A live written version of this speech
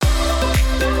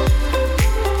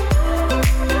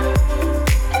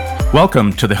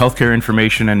Welcome to the Healthcare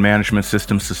Information and Management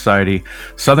Systems Society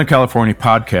Southern California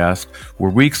podcast, where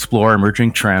we explore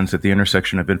emerging trends at the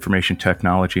intersection of information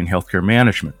technology and healthcare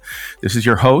management. This is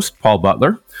your host, Paul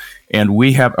Butler, and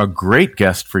we have a great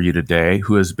guest for you today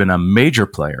who has been a major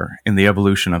player in the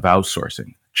evolution of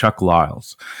outsourcing, Chuck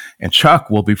Lyles. And Chuck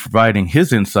will be providing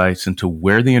his insights into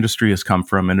where the industry has come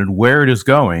from and where it is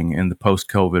going in the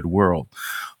post-COVID world.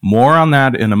 More on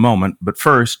that in a moment, but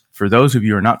first, for those of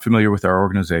you who are not familiar with our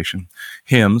organization,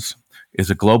 HIMSS is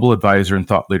a global advisor and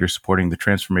thought leader supporting the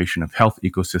transformation of health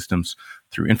ecosystems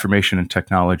through information and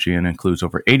technology, and includes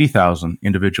over 80,000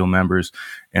 individual members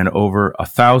and over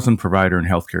 1,000 provider and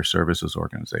healthcare services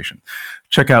organizations.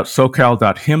 Check out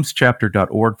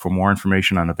socal.himsschapter.org for more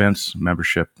information on events,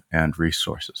 membership, and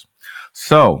resources.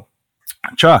 So,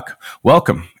 Chuck,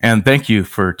 welcome, and thank you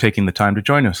for taking the time to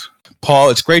join us. Paul,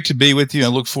 it's great to be with you,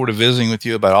 and I look forward to visiting with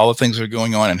you about all the things that are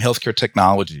going on in healthcare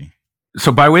technology.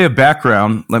 So by way of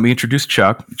background, let me introduce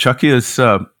Chuck. Chuck is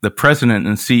the president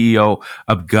and CEO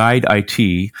of Guide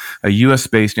IT, a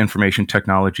U.S.-based information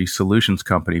technology solutions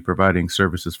company providing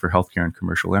services for healthcare and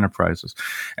commercial enterprises.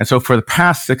 And so for the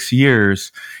past 6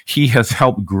 years, he has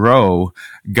helped grow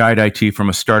Guide IT from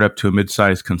a startup to a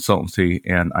mid-sized consultancy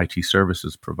and IT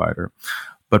services provider.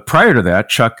 But prior to that,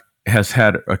 Chuck has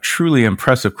had a truly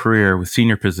impressive career with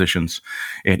senior positions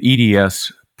at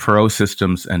EDS, Perot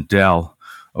Systems, and Dell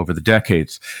over the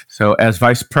decades. So as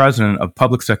vice president of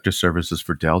public sector services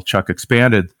for Dell, Chuck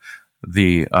expanded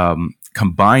the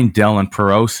combined Dell and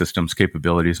Perot Systems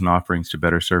capabilities and offerings to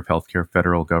better serve healthcare,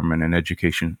 federal government, and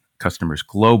education customers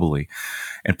globally.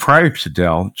 And prior to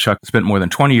Dell, Chuck spent more than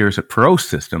 20 years at Perot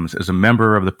Systems as a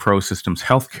member of the Perot Systems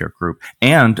Healthcare Group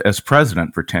and as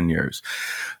president for 10 years.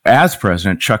 As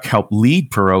president, Chuck helped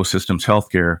lead Perot Systems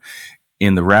Healthcare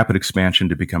in the rapid expansion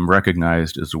to become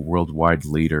recognized as a worldwide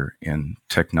leader in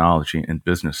technology and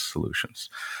business solutions.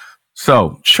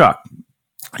 So, Chuck,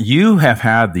 you have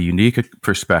had the unique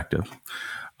perspective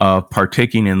of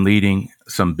partaking in leading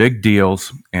some big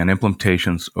deals and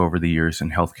implementations over the years in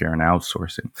healthcare and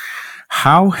outsourcing.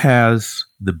 How has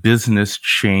the business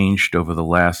changed over the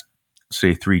last,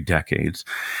 say, 3 decades?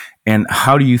 And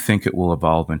how do you think it will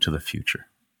evolve into the future?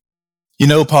 You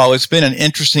know, Paul, it's been an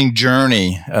interesting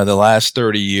journey the last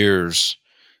 30 years.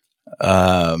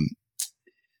 In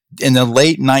the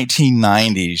late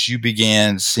 1990s, you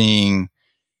began seeing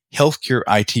healthcare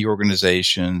IT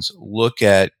organizations look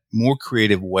at more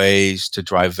creative ways to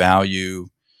drive value,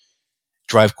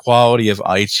 drive quality of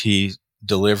IT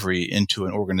delivery into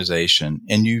an organization.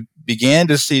 And you began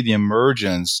to see the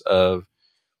emergence of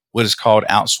what is called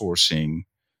outsourcing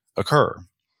occur.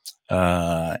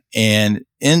 And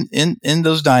in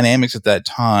those dynamics at that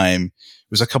time, there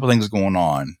was a couple of things going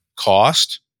on.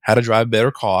 Cost, how to drive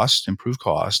better cost, improve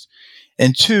cost.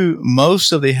 And 2,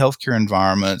 most of the healthcare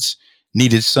environments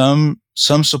needed some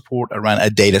support around a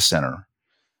data center.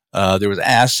 There was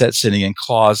assets sitting in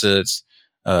closets,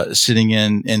 sitting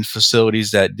in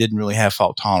facilities that didn't really have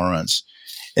fault tolerance.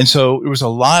 And so there was a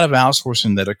lot of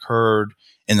outsourcing that occurred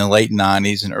in the late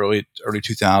 90s and early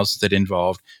 2000s that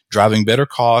involved driving better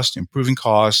cost, improving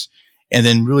cost, and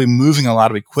then really moving a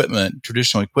lot of equipment,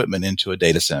 traditional equipment, into a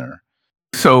data center.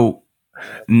 So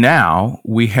now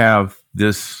we have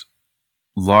this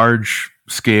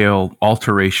large-scale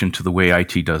alteration to the way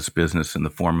IT does business in the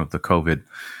form of the COVID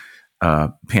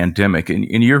pandemic.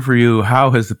 In your view,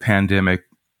 how has the pandemic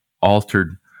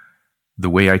altered the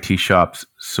way IT shops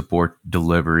support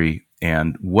delivery,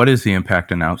 and what is the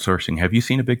impact on outsourcing? Have you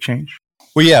seen a big change?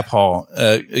 Well, yeah, Paul.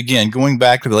 Again, going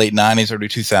back to the late 90s, early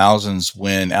 2000s,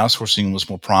 when outsourcing was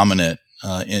more prominent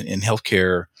in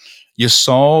healthcare, you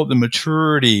saw the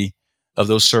maturity of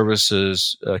those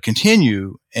services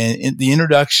continue, and in the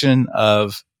introduction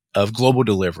of global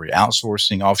delivery,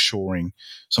 outsourcing, offshoring,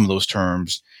 some of those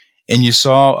terms. And you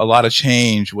saw a lot of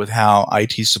change with how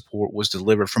IT support was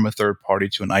delivered from a third party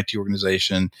to an IT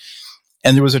organization.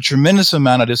 And there was a tremendous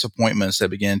amount of disappointments that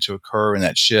began to occur in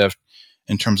that shift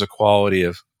in terms of quality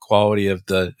of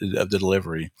the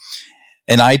delivery.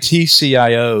 And IT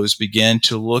CIOs began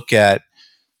to look at,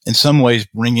 in some ways,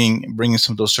 bringing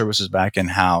some of those services back in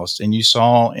house. And you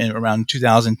saw in around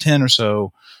 2010 or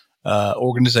so,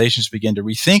 organizations began to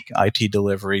rethink IT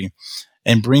delivery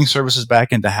and bring services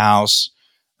back into house,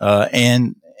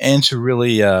 and to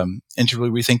really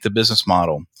rethink the business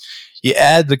model. You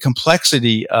add the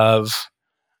complexity of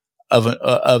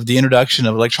the introduction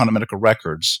of electronic medical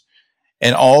records,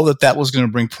 and all that was going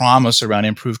to bring promise around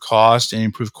improved cost and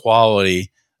improved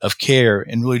quality of care,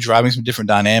 and really driving some different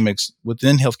dynamics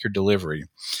within healthcare delivery.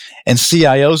 And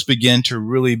CIOs begin to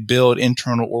really build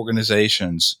internal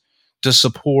organizations to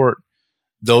support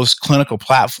those clinical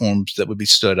platforms that would be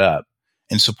stood up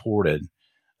and supported.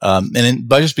 And then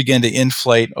budgets began to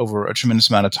inflate over a tremendous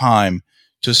amount of time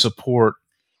to support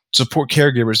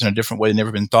caregivers in a different way than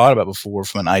never been thought about before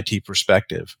from an IT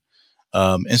perspective.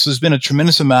 And so there's been a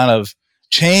tremendous amount of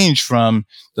change from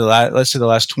let's say the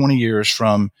last 20 years,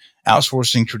 from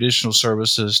outsourcing traditional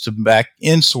services to back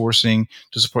insourcing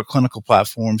to support clinical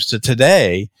platforms, to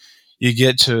today you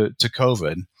get to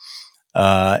COVID.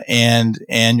 And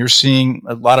you're seeing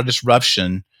a lot of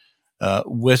disruption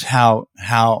with how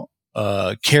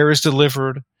care is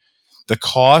delivered, the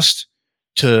cost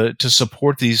to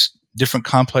support these different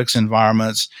complex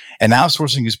environments, and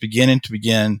outsourcing is beginning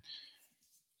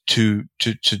to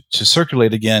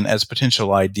circulate again as a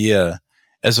potential idea,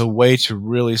 as a way to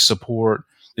really support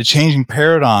the changing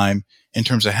paradigm in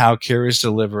terms of how care is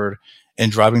delivered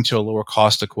and driving to a lower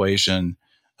cost equation,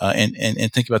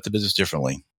 and think about the business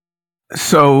differently.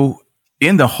 So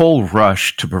in the whole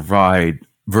rush to provide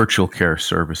virtual care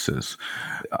services,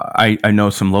 I know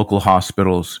some local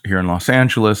hospitals here in Los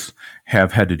Angeles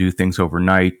have had to do things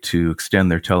overnight to extend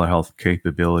their telehealth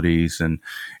capabilities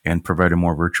and provide a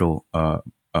more virtual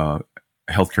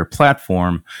healthcare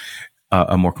platform,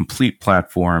 a more complete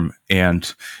platform.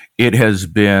 And it has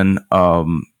been,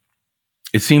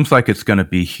 it seems like it's going to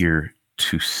be here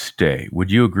to stay.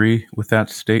 Would you agree with that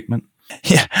statement?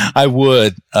 Yeah, I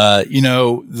would.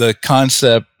 The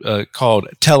concept called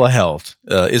telehealth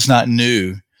is not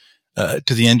new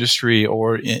to the industry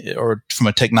or from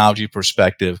a technology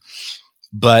perspective.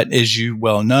 But as you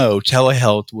well know,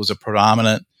 telehealth was a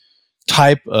predominant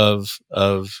type of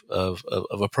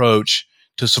approach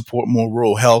to support more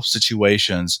rural health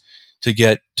situations, to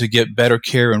get better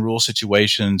care in rural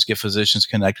situations, get physicians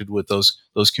connected with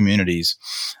those communities.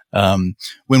 When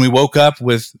we woke up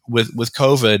with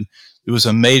COVID, it was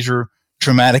a major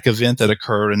traumatic event that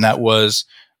occurred, and that was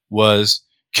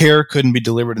care couldn't be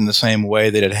delivered in the same way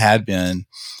that it had been.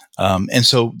 And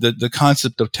so the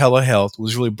concept of telehealth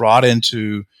was really brought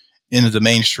into the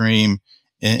mainstream,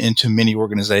 into many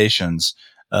organizations.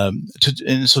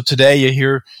 And so today you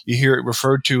hear it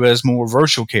referred to as more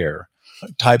virtual care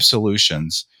type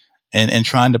solutions, and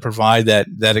trying to provide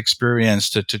that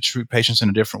experience to treat patients in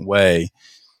a different way.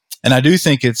 And I do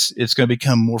think it's going to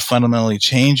become more fundamentally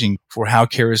changing for how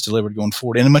care is delivered going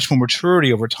forward, and a much more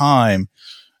maturity over time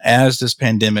as this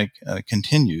pandemic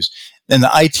continues. And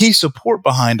the IT support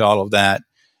behind all of that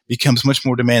becomes much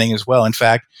more demanding as well. In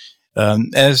fact,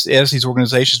 as these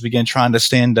organizations begin trying to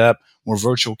stand up more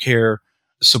virtual care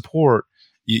support,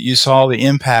 you saw the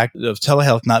impact of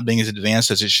telehealth not being as advanced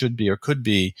as it should be or could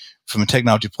be from a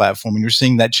technology platform. And you're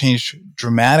seeing that change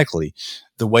dramatically.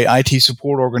 The way IT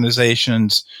support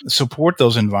organizations support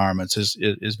those environments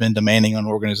has been demanding on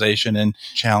organization and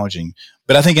challenging.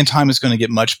 But I think in time it's going to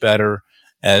get much better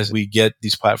as we get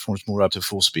these platforms more up to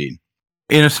full speed.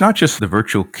 And it's not just the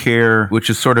virtual care, which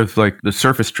is sort of like the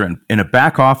surface trend. In a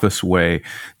back office way,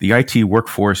 the IT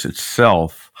workforce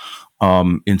itself,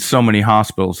 in so many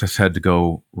hospitals, has had to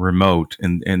go remote,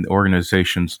 and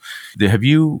organizations. Have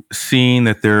you seen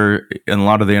that there, in a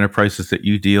lot of the enterprises that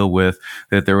you deal with,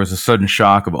 that there was a sudden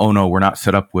shock of, oh no, we're not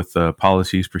set up with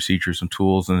policies, procedures, and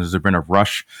tools? And has there been a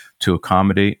rush to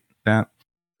accommodate that?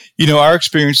 Our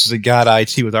experiences at Guide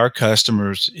IT with our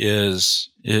customers has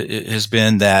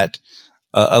been that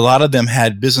a lot of them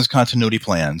had business continuity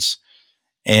plans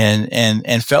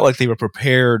and felt like they were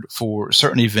prepared for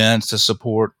certain events to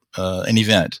support an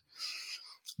event.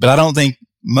 But I don't think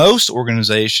most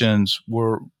organizations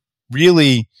were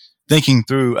really thinking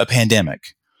through a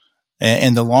pandemic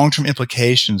and the long-term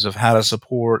implications of how to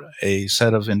support a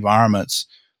set of environments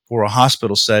for a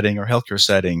hospital setting or healthcare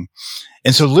setting.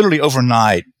 And so literally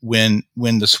overnight, when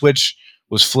the switch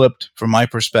was flipped from my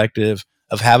perspective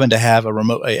of having to have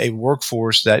a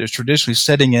workforce that is traditionally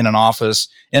sitting in an office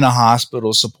in a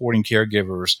hospital supporting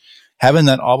caregivers, having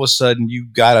that all of a sudden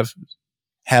you've got to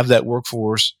have that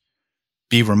workforce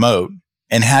be remote.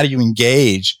 And how do you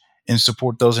engage and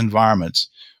support those environments?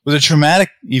 It was a traumatic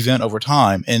event over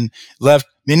time and left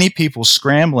many people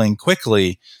scrambling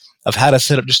quickly of how to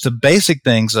set up just the basic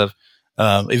things of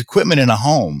equipment in a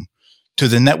home, to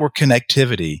the network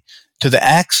connectivity, to the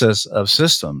access of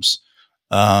systems.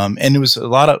 And it was a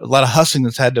lot of hustling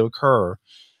that's had to occur.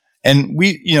 And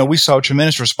we saw a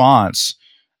tremendous response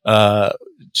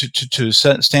to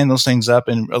stand those things up,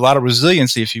 and a lot of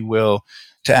resiliency, if you will,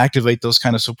 to activate those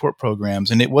kind of support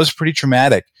programs. And it was pretty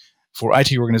traumatic for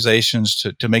IT organizations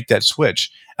to make that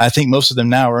switch. I think most of them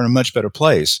now are in a much better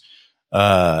place.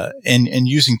 And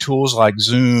using tools like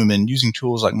Zoom and using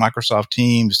tools like Microsoft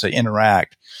Teams to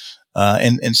interact,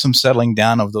 and some settling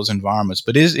down of those environments.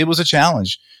 But it was a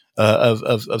challenge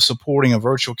of supporting a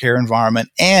virtual care environment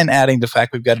and adding the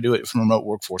fact we've got to do it from a remote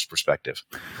workforce perspective.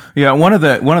 Yeah, one of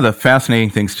the fascinating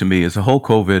things to me is the whole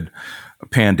COVID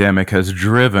pandemic has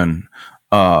driven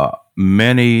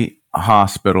many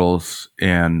hospitals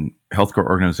and healthcare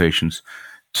organizations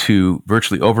to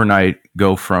virtually overnight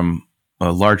go from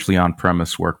a largely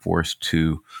on-premise workforce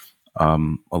to a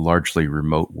largely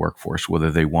remote workforce,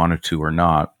 whether they wanted to or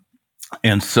not.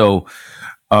 And so,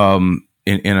 and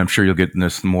I'm sure you'll get in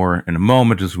this more in a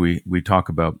moment as we talk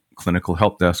about clinical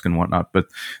help desk and whatnot. But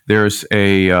there's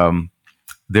this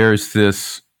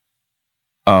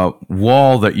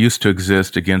wall that used to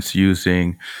exist against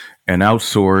using an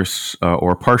outsource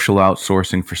or partial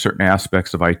outsourcing for certain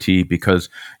aspects of IT because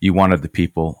you wanted the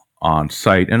people on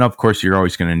site. And of course, you're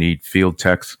always going to need field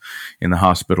techs in the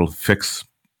hospital to fix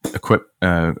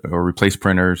or replace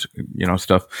printers,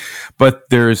 stuff. But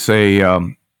there's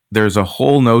a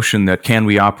whole notion that can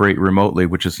we operate remotely,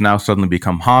 which has now suddenly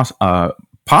become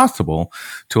possible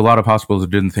to a lot of hospitals that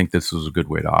didn't think this was a good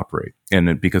way to operate,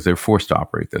 and because they're forced to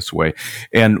operate this way.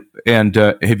 And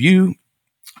have you,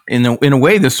 in a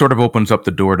way, this sort of opens up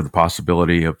the door to the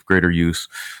possibility of greater use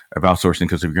of outsourcing,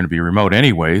 because if you're going to be remote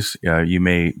anyways, you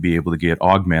may be able to get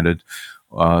augmented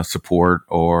support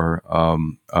or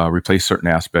replace certain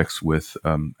aspects with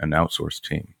an outsourced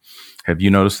team. Have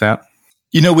you noticed that?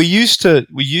 We used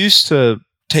to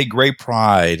take great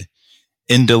pride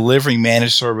in delivering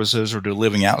managed services or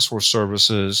delivering outsourced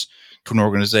services to an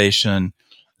organization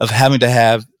of having to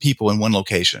have people in one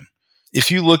location.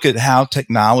 If you look at how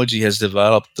technology has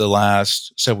developed the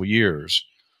last several years,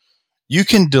 you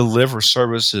can deliver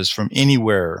services from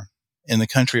anywhere in the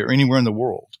country or anywhere in the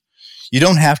world. You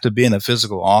don't have to be in a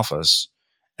physical office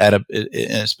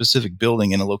in a specific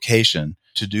building in a location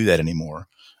to do that anymore.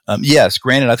 Yes,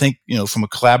 granted, I think, from a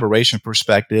collaboration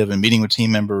perspective and meeting with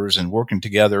team members and working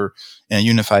together in a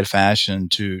unified fashion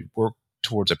to work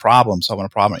towards solving a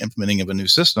problem, implementing of a new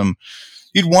system,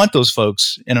 you'd want those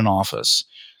folks in an office.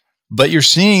 But you're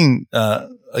seeing,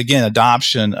 again,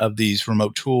 adoption of these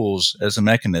remote tools as a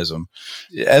mechanism.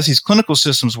 As these clinical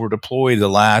systems were deployed the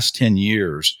last 10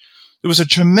 years, there was a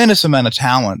tremendous amount of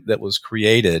talent that was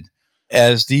created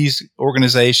as these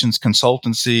organizations,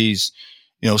 consultancies,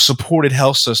 supported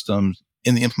health systems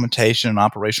in the implementation and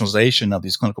operationalization of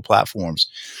these clinical platforms.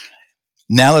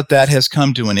 Now that has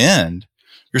come to an end,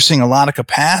 you're seeing a lot of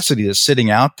capacity that's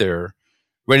sitting out there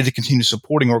ready to continue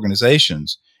supporting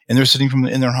organizations. And they're sitting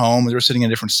in their home, they're sitting in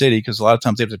a different city because a lot of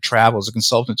times they have to travel as a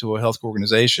consultant to a healthcare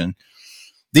organization.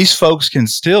 These folks can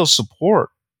still support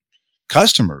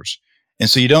customers. And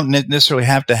so you don't necessarily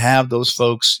have to have those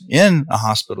folks in a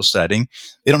hospital setting.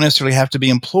 They don't necessarily have to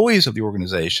be employees of the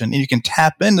organization. And you can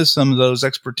tap into some of those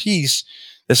expertise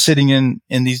that's sitting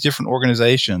in these different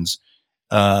organizations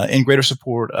in greater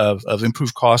support of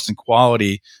improved cost and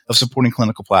quality of supporting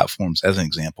clinical platforms, as an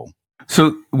example.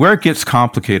 So where it gets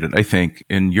complicated, I think,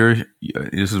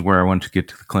 this is where I want to get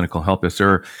to the clinical help desk,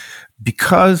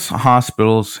 because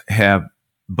hospitals have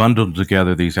bundled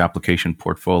together these application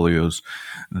portfolios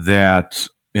that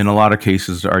in a lot of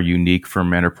cases are unique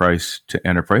from enterprise to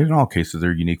enterprise. In all cases,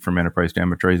 they're unique from enterprise to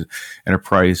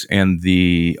enterprise, and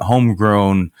the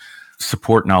homegrown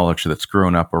support knowledge that's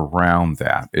grown up around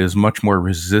that is much more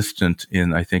resistant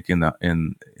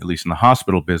at least in the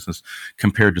hospital business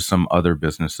compared to some other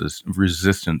businesses,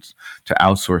 resistant to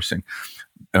outsourcing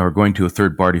or going to a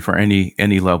third party for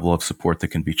any level of support that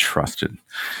can be trusted.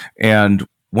 And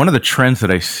one of the trends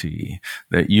that I see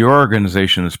that your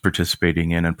organization is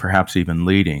participating in and perhaps even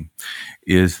leading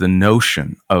is the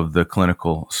notion of the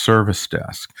clinical service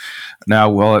desk. Now,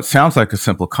 while it sounds like a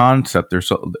simple concept,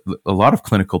 there's a lot of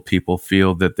clinical people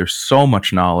feel that there's so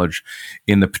much knowledge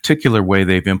in the particular way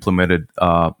they've implemented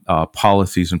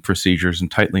policies and procedures and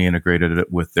tightly integrated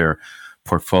it with their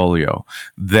portfolio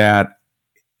that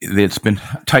it's been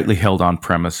tightly held on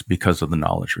premise because of the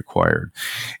knowledge required.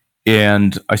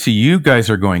 And I see you guys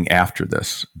are going after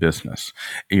this business.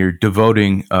 You're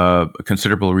devoting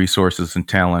considerable resources and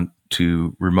talent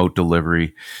to remote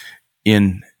delivery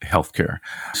in healthcare.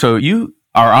 So you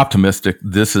are optimistic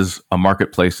this is a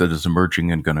marketplace that is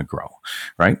emerging and going to grow,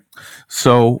 right?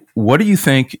 So what do you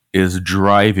think is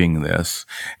driving this?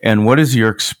 And what is your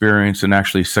experience in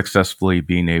actually successfully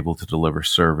being able to deliver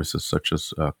services such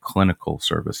as a clinical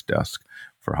service desk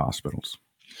for hospitals?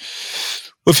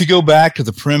 Well, if you go back to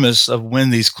the premise of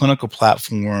when these clinical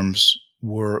platforms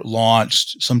were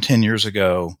launched some 10 years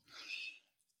ago,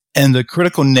 and the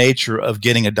critical nature of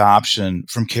getting adoption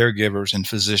from caregivers and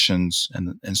physicians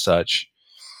and such,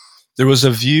 there was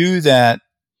a view that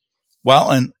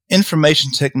while an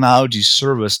information technology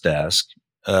service desk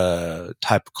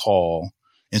type call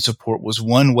and support was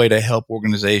one way to help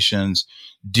organizations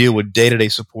deal with day-to-day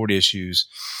support issues.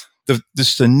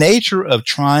 The nature of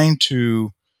trying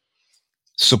to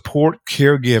support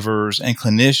caregivers and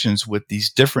clinicians with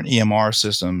these different EMR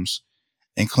systems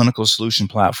and clinical solution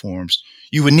platforms,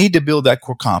 you would need to build that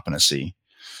core competency.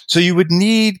 So you would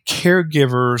need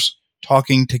caregivers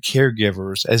talking to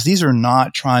caregivers, as these are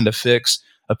not trying to fix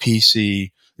a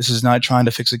PC. This is not trying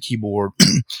to fix a keyboard.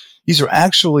 These are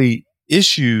actually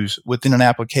issues within an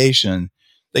application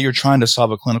that you're trying to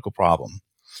solve a clinical problem.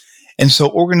 And so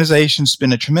organizations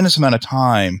spend a tremendous amount of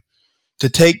time to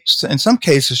take, in some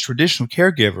cases, traditional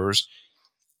caregivers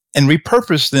and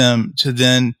repurpose them to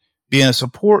then be in a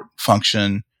support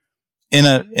function in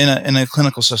a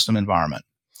clinical system environment.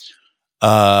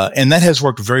 And that has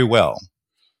worked very well.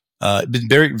 Been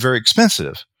very, very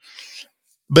expensive.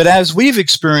 But as we've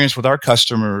experienced with our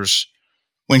customers,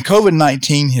 when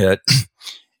COVID-19 hit,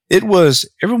 it was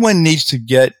everyone needs to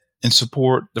get and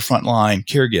support the frontline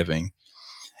caregiving.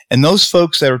 And those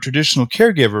folks that are traditional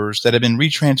caregivers that have been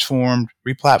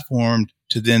replatformed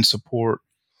to then support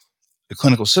the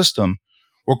clinical system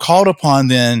were called upon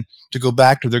then to go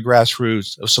back to their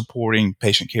grassroots of supporting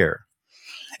patient care.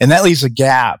 And that leaves a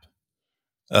gap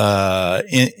in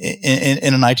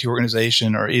an IT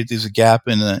organization, or it is a gap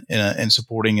in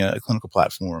supporting a clinical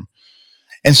platform.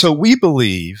 And so we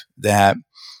believe that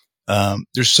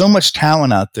there's so much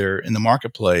talent out there in the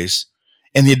marketplace,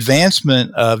 and the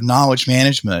advancement of knowledge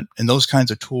management and those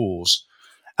kinds of tools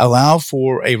allow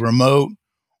for a remote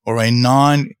or a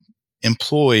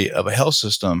non-employee of a health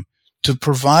system to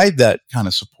provide that kind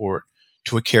of support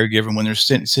to a caregiver when they're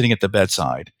sitting at the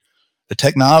bedside. The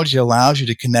technology allows you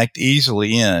to connect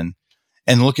easily in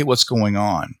and look at what's going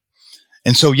on.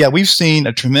 And so, yeah, we've seen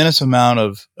a tremendous amount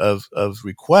of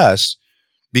requests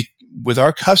with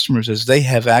our customers as they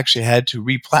have actually had to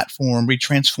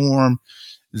retransform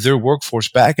their workforce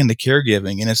back into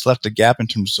caregiving, and it's left a gap in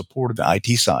terms of support of the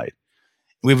IT side.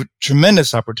 We have a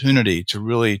tremendous opportunity to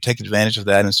really take advantage of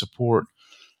that and support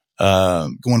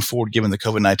going forward, given the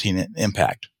COVID-19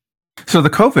 impact. So the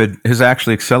COVID has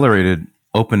actually accelerated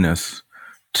openness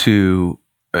to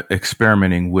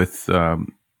experimenting with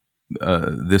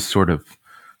this sort of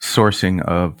sourcing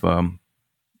of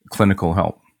clinical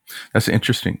help. That's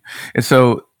interesting. And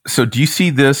so do you see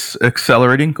this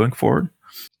accelerating going forward?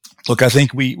 Look, I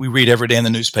think we read every day in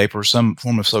the newspaper, some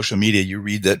form of social media, you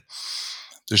read that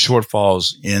the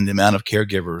shortfalls in the amount of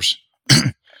caregivers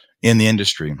in the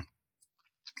industry.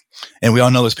 And we all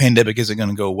know this pandemic isn't going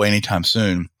to go away anytime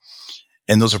soon.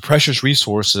 And those are precious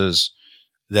resources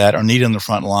that are needed on the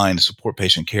front line to support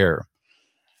patient care.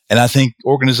 And I think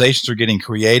organizations are getting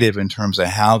creative in terms of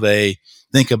how they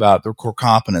think about their core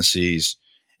competencies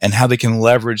and how they can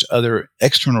leverage other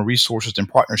external resources and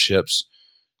partnerships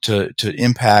to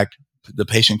impact the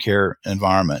patient care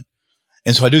environment.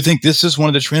 And so I do think this is one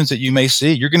of the trends that you may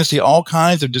see. You're going to see all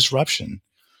kinds of disruption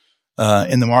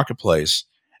in the marketplace.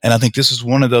 And I think this is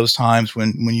one of those times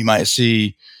when you might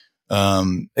see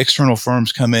external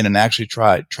firms come in and actually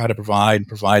try to provide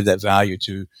that value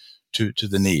to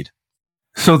the need.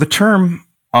 So the term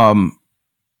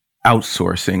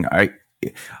outsourcing,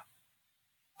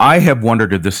 I have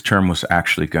wondered if this term was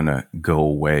actually going to go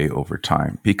away over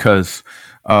time, because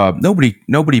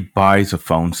nobody buys a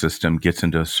phone system, gets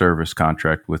into a service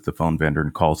contract with the phone vendor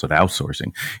and calls it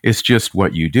outsourcing. It's just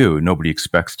what you do. Nobody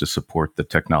expects to support the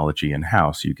technology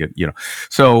in-house. You get,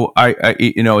 so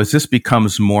as this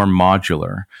becomes more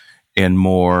modular and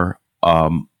more,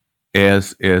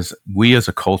 as we as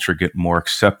a culture get more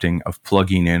accepting of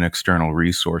plugging in external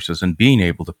resources and being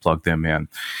able to plug them in,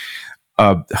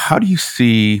 how do you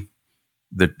see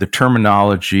the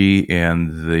terminology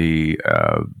and the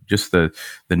just the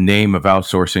name of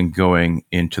outsourcing going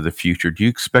into the future? Do you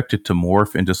expect it to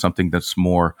morph into something that's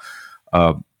more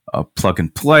plug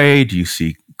and play? Do you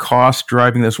see cost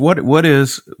driving this? What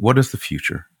is the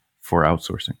future for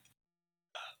outsourcing?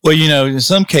 Well, in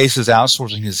some cases,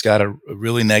 outsourcing has got a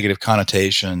really negative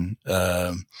connotation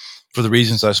for the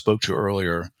reasons I spoke to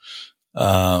earlier.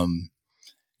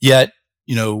 Yet,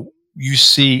 you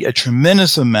see a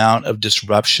tremendous amount of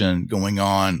disruption going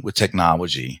on with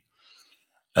technology.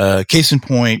 Case in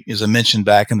point, as I mentioned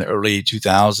back in the early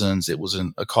 2000s, it was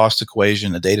a cost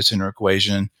equation, a data center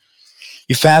equation.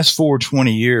 You fast forward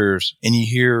 20 years and you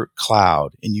hear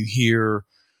cloud and you hear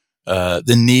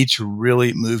the need to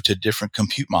really move to different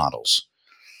compute models.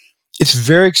 It's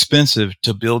very expensive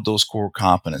to build those core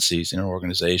competencies in an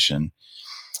organization.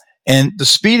 And the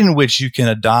speed in which you can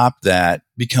adopt that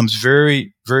becomes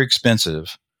very, very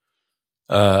expensive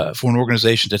for an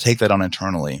organization to take that on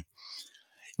internally.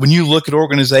 when you look at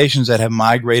organizations that have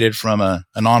migrated from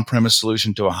an on-premise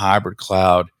solution to a hybrid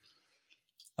cloud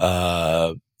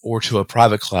or to a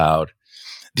private cloud,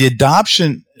 the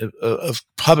adoption of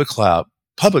public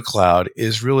cloud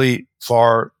is really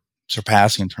far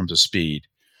surpassing in terms of speed.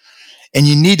 And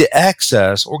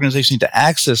organizations need to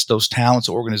access those talents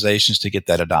of organizations to get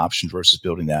that adoption versus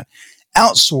building that.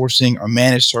 Outsourcing or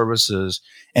managed services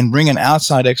and bringing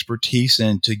outside expertise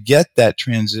in to get that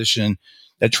transition,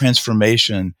 that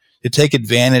transformation, to take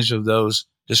advantage of those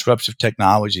disruptive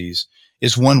technologies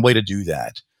is one way to do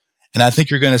that. And I think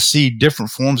you're going to see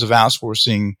different forms of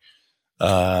outsourcing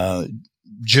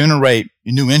generate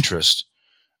new interest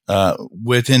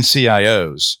within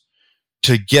CIOs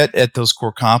to get at those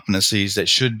core competencies that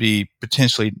should be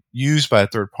potentially used by a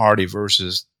third party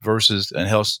versus a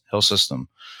health system.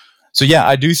 So yeah,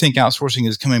 I do think outsourcing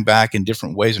is coming back in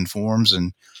different ways and forms,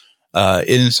 and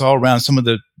it's all around some of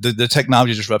the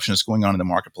technology disruption that's going on in the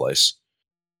marketplace.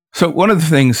 So one of the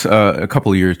things, 2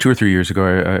 or 3 years ago,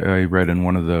 I read in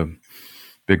one of the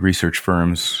big research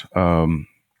firms,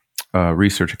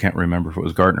 research, I can't remember if it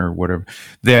was Gartner or whatever,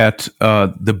 that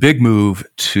the big move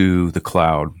to the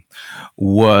cloud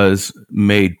was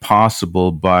made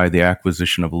possible by the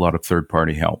acquisition of a lot of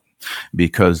third-party help,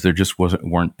 because there just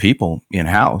weren't people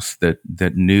in-house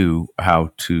that knew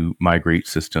how to migrate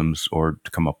systems or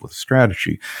to come up with a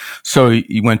strategy. So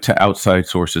you went to outside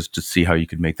sources to see how you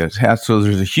could make that happen. So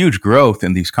there's a huge growth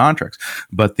in these contracts,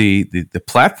 but the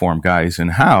platform guys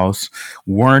in-house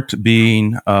weren't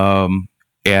being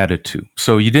added to.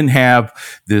 So you didn't have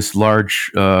this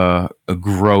large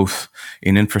growth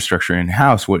in infrastructure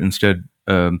in-house. What instead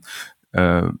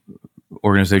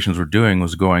organizations were doing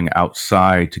was going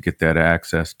outside to get that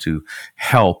access to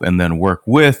help, and then work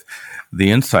with the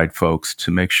inside folks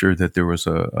to make sure that there was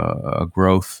a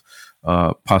growth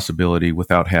possibility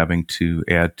without having to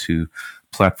add to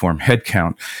platform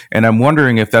headcount. And I'm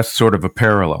wondering if that's sort of a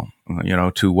parallel,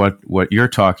 to what you're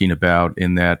talking about,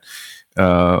 in that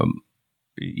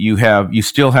you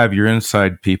still have your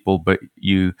inside people, but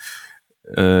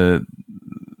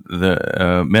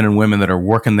the men and women that are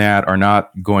working that are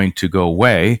not going to go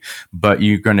away, but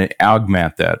you're going to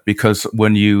augment that. Because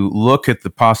when you look at the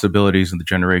possibilities and the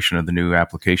generation of the new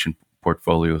application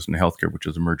portfolios in healthcare, which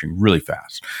is emerging really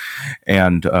fast,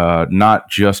 and not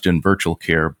just in virtual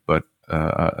care, but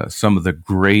some of the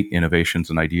great innovations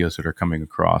and ideas that are coming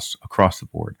across the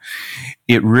board,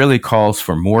 it really calls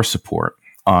for more support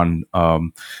on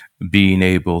being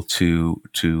able to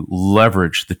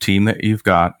leverage the team that you've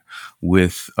got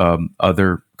with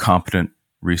other competent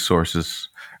resources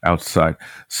outside.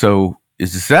 So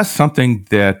is that something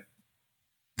that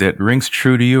rings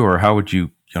true to you, or how would you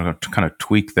kind of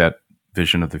tweak that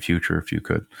vision of the future if you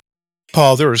could?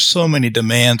 Paul, there are so many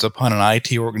demands upon an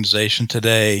IT organization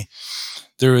today.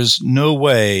 There is no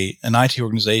way an IT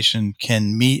organization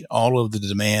can meet all of the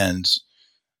demands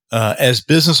as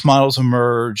business models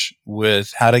emerge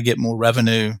with how to get more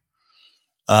revenue,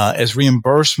 as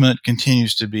reimbursement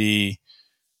continues to be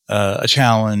a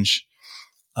challenge,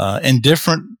 and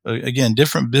different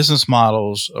business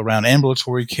models around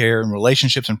ambulatory care and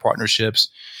relationships and partnerships.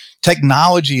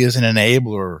 Technology is an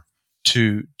enabler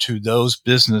to those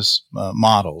business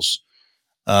models,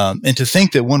 and to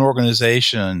think that one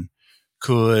organization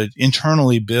could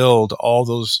internally build all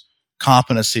those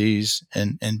competencies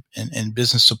and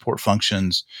business support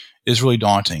functions is really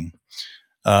daunting.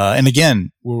 And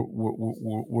again,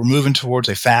 we're moving towards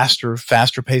a faster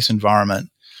paced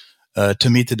environment to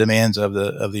meet the demands of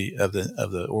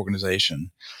the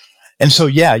organization. And so,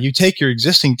 yeah, you take your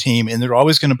existing team, and they're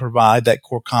always going to provide that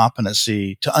core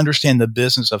competency to understand the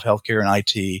business of healthcare and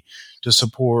IT to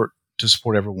support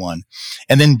everyone,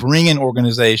 and then bring in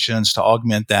organizations to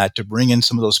augment that, to bring in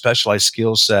some of those specialized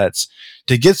skill sets,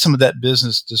 to get some of that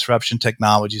business disruption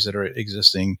technologies that are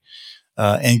existing,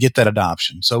 and get that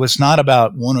adoption. So it's not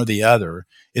about one or the other.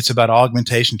 It's about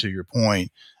augmentation, to your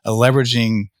point,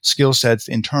 leveraging skill sets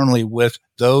internally with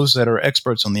those that are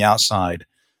experts on the outside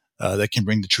that can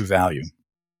bring the true value.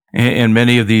 And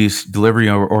many of these delivery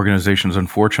organizations,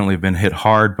 unfortunately, have been hit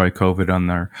hard by COVID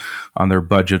on their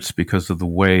budgets because of the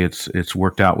way it's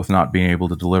worked out with not being able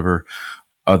to deliver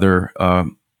other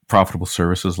profitable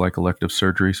services like elective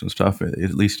surgeries and stuff,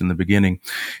 at least in the beginning.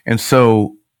 And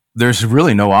so there's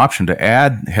really no option to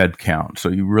add headcount. So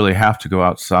you really have to go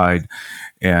outside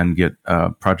and get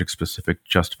project-specific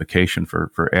justification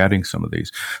for adding some of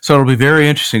these. So it'll be very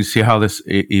interesting to see how this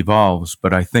evolves.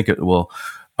 But I think it will.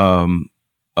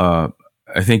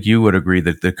 I think you would agree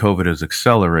that the COVID has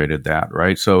accelerated that,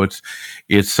 right? So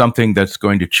it's something that's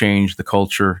going to change the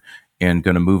culture and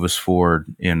going to move us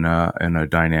forward in a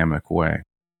dynamic way.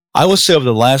 I would say over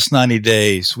the last 90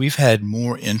 days, we've had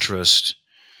more interest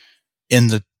in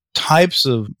the types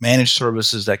of managed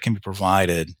services that can be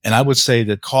provided. And I would say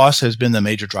that cost has been the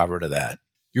major driver to that.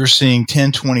 You're seeing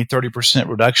 10, 20, 30%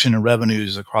 reduction in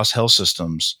revenues across health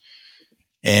systems.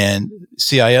 And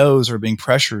CIOs are being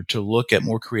pressured to look at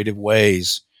more creative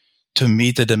ways to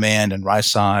meet the demand and right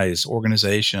size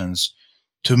organizations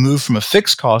to move from a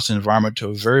fixed cost environment to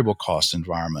a variable cost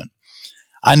environment.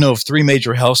 I know of 3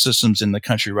 major health systems in the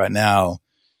country right now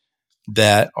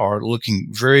that are looking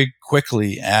very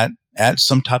quickly at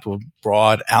some type of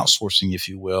broad outsourcing, if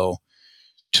you will,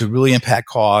 to really impact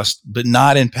cost, but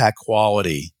not impact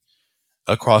quality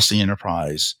across the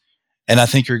enterprise. And I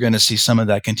think you're going to see some of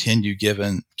that continue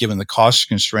given the cost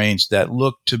constraints that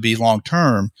look to be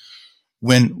long-term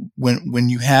when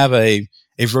you have a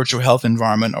virtual health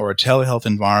environment or a telehealth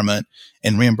environment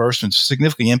and reimbursements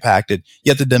significantly impacted,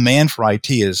 yet the demand for IT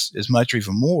is much or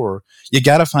even more, you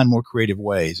got to find more creative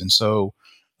ways. And so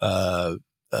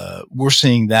we're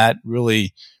seeing that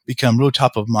really become real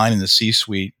top of mind in the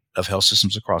C-suite of health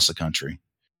systems across the country.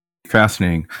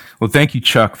 Fascinating. Well, thank you,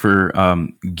 Chuck, for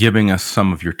giving us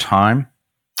some of your time.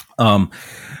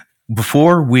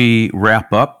 Before we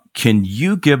wrap up, can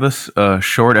you give us a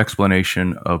short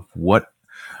explanation of what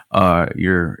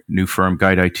your new firm,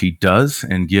 Guide IT, does,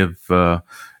 and give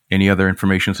any other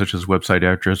information such as website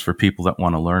address for people that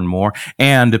want to learn more?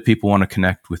 And if people want to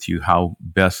connect with you, how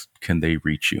best can they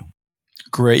reach you?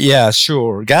 Great. Yeah,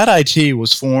 sure. Guide IT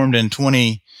was formed in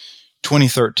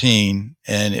 2013,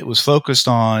 and it was focused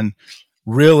on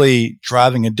really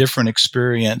driving a different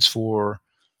experience for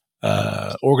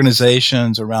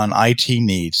organizations around IT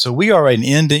needs. So we are an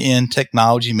end-to-end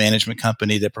technology management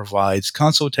company that provides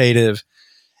consultative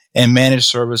and managed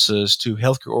services to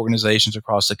healthcare organizations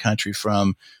across the country,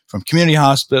 from community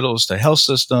hospitals to health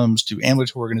systems to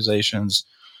ambulatory organizations.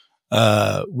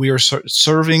 We are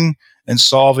serving and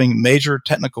solving major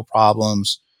technical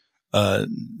problems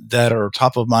that are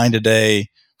top of mind today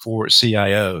for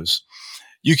CIOs.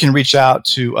 You can reach out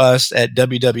to us at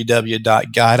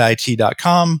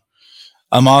www.guideit.com.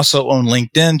 I'm also on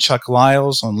LinkedIn, Chuck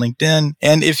Lyles on LinkedIn.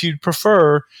 And if you'd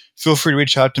prefer, feel free to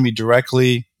reach out to me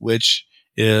directly, which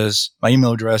is, my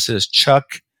email address is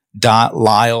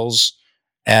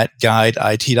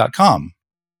chuck.lyles@guideit.com.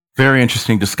 Very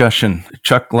interesting discussion.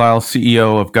 Chuck Lyles,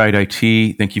 CEO of Guide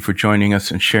IT, thank you for joining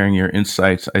us and sharing your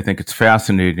insights. I think it's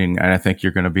fascinating, and I think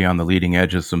you're going to be on the leading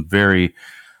edge of some very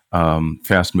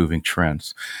fast-moving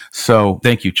trends. So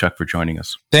thank you, Chuck, for joining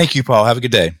us. Thank you, Paul. Have a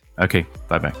good day. Okay,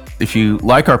 bye-bye. If you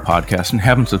like our podcast and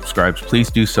haven't subscribed,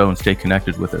 please do so and stay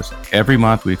connected with us. Every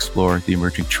month, we explore the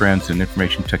emerging trends in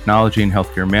information technology and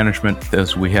healthcare management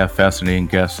as we have fascinating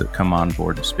guests that come on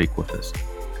board and speak with us.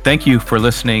 Thank you for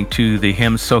listening to the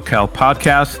HIMSS SoCal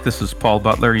podcast. This is Paul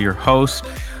Butler, your host.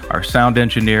 Our sound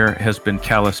engineer has been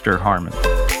Callister Harmon.